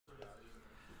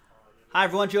Hi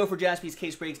everyone, Joe for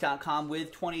jaspyscasebreaks.com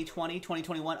with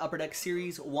 2020-2021 Upper Deck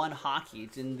Series 1 Hockey.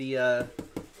 It's in the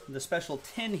special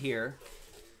tin here.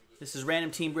 This is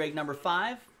random team break number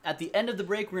 5. At the end of the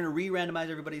break, we're going to re-randomize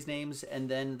everybody's names, and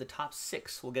then the top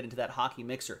 6 will get into that hockey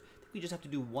mixer. I think we just have to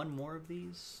do one more of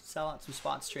these, sell out some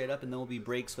spots straight up, and then we'll be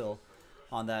Breaksville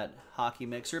on that hockey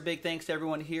mixer. Big thanks to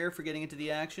everyone here for getting into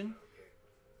the action.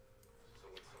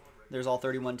 There's all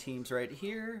 31 teams right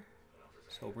here.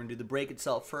 So we're going to do the break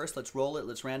itself first. Let's roll it.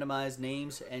 Let's randomize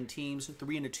names and teams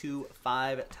 3 and a 2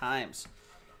 5 times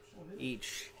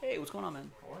each. Hey, what's going on,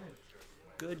 man?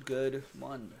 Good, good.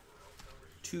 1,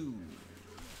 2,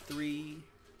 3,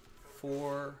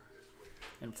 4,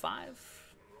 and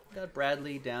 5. Got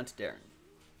Bradley down to Darren.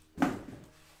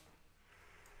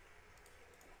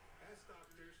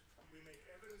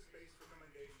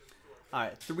 All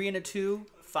right, 3 and a 2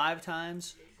 5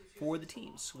 times for the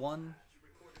teams. 1,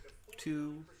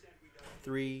 2,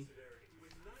 3,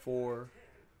 4,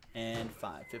 and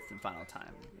 5. Fifth and final time.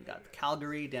 We got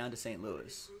Calgary down to St.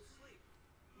 Louis.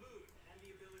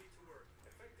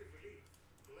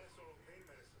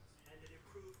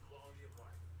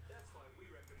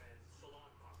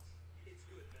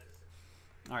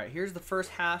 All right, here's the first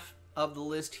half of the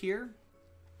list here.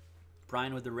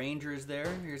 Brian with the Rangers there.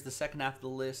 Here's the second half of the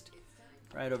list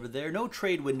right over there. No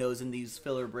trade windows in these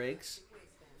filler breaks.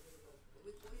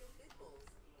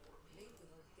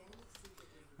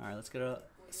 All right, let's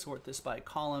sort this by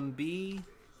column B,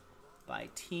 by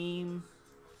team.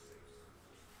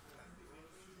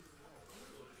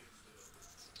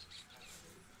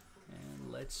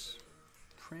 And let's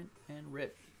print and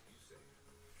rip.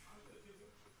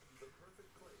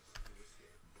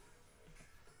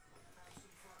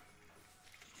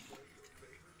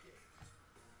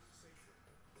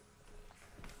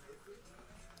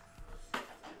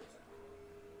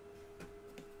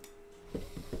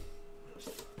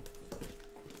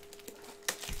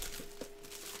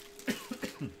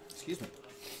 Excuse me.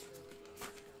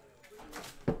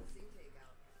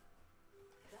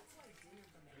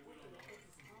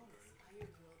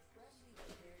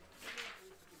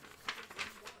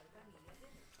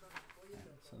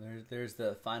 So there's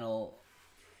the final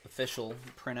official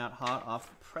printout hot off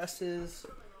the presses.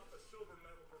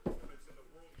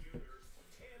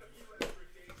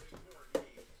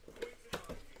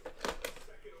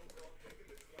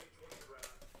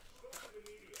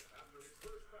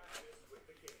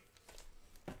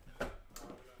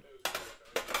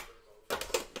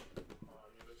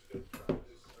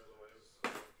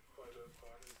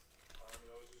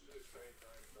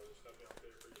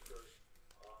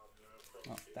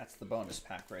 Oh, that's the bonus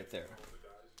pack right there.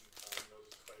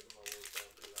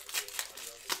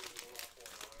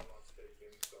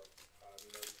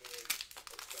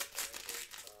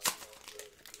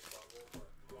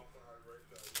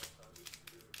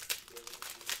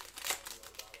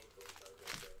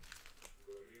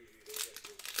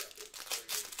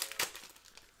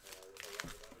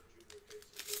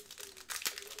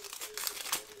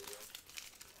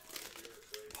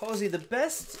 Posey, the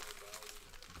best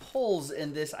pulls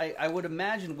in this, I would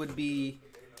imagine, would be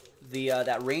the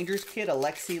that Rangers kid,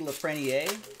 Alexis Lafreniere.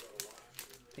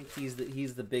 I think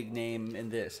he's the big name in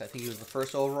this. I think he was the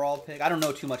first overall pick. I don't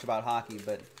know too much about hockey,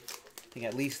 but I think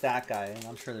at least that guy, and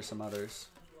I'm sure there's some others.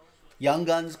 Young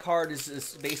Guns card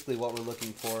is basically what we're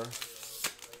looking for.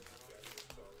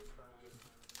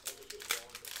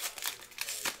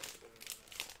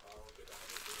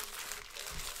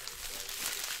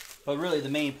 But really, the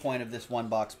main point of this one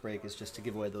box break is just to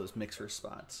give away those mixer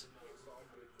spots.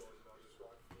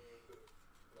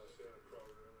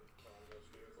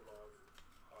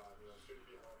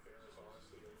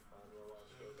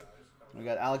 We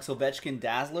got Alex Ovechkin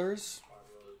Dazzlers.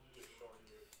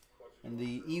 And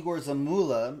the Igor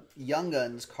Zamula Young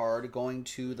Guns card going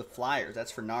to the Flyers.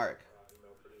 That's for Narek.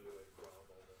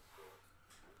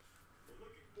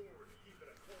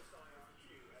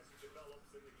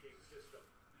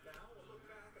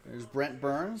 There's Brent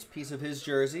Burns, piece of his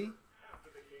jersey.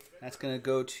 That's going to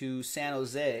go to San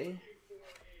Jose.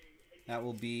 That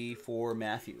will be for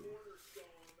Matthew.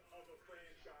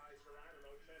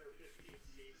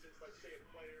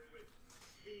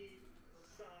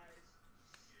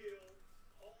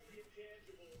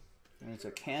 And it's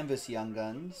a canvas Young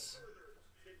Guns.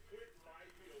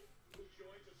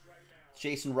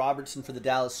 Jason Robertson for the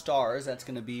Dallas Stars. That's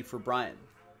going to be for Brian.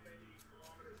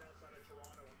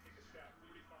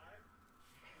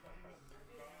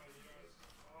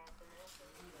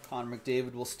 Connor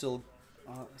McDavid will still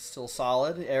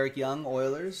solid. Eric Young,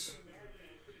 Oilers.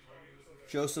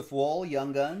 Joseph Woll,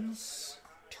 Young Guns.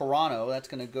 Toronto, that's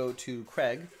going to go to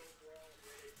Craig.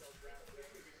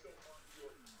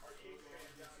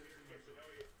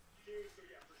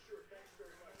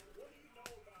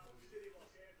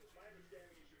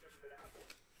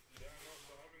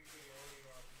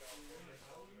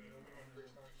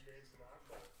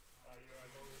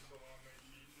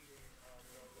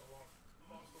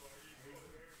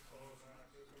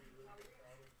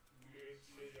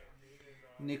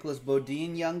 Nicholas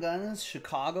Bodine, Young Guns,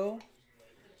 Chicago.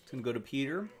 It's going to go to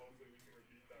Peter.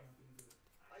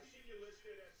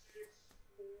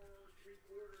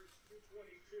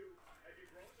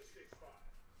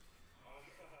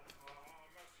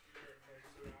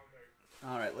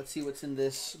 All right, let's see what's in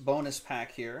this bonus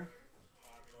pack here.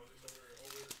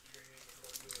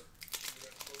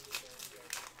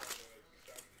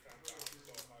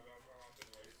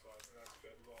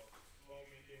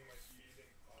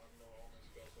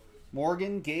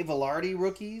 Morgan, Gabe Velarde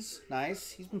rookies.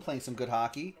 Nice. He's been playing some good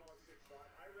hockey.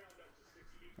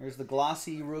 There's the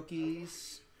glossy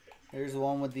rookies. There's the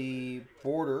one with the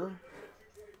border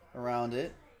around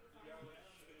it.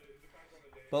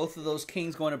 Both of those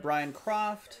Kings going to Brian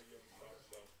Croft.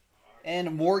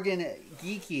 And Morgan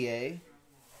Geekie.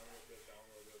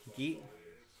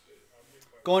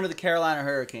 Going to the Carolina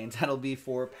Hurricanes. That'll be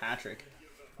for Patrick.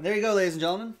 And there you go, ladies and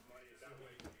gentlemen.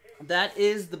 That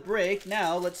is the break.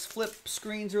 Now, let's flip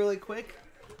screens really quick.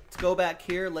 Let's go back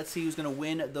here. Let's see who's going to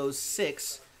win those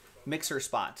 6 mixer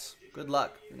spots. Good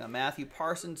luck. We got Matthew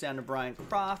Parsons down to Brian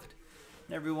Croft.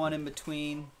 And everyone in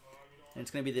between. And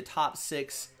it's going to be the top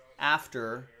 6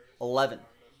 after 11.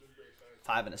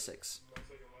 5 and a 6.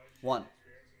 1,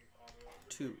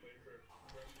 2,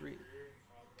 3,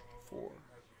 4,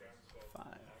 5,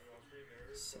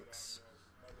 6.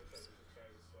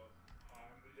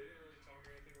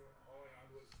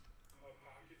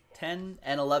 10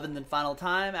 and 11 then final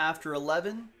time. After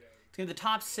 11, it's going to be the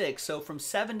top 6. So from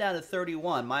 7 down to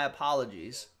 31. My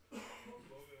apologies.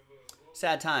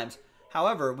 Sad times.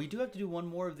 However, we do have to do one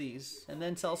more of these and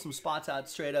then sell some spots out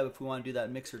straight up if we want to do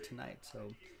that mixer tonight. So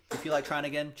if you feel like trying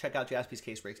again, check out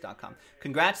jaspyscasebreaks.com.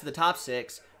 Congrats to the top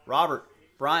 6. Robert,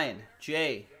 Brian,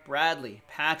 Jay, Bradley,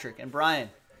 Patrick, and Brian.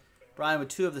 Brian with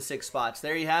 2 of the 6 spots.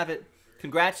 There you have it.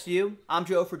 Congrats to you. I'm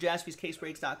Joe for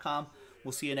jaspyscasebreaks.com.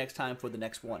 We'll see you next time for the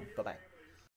next one. Bye-bye.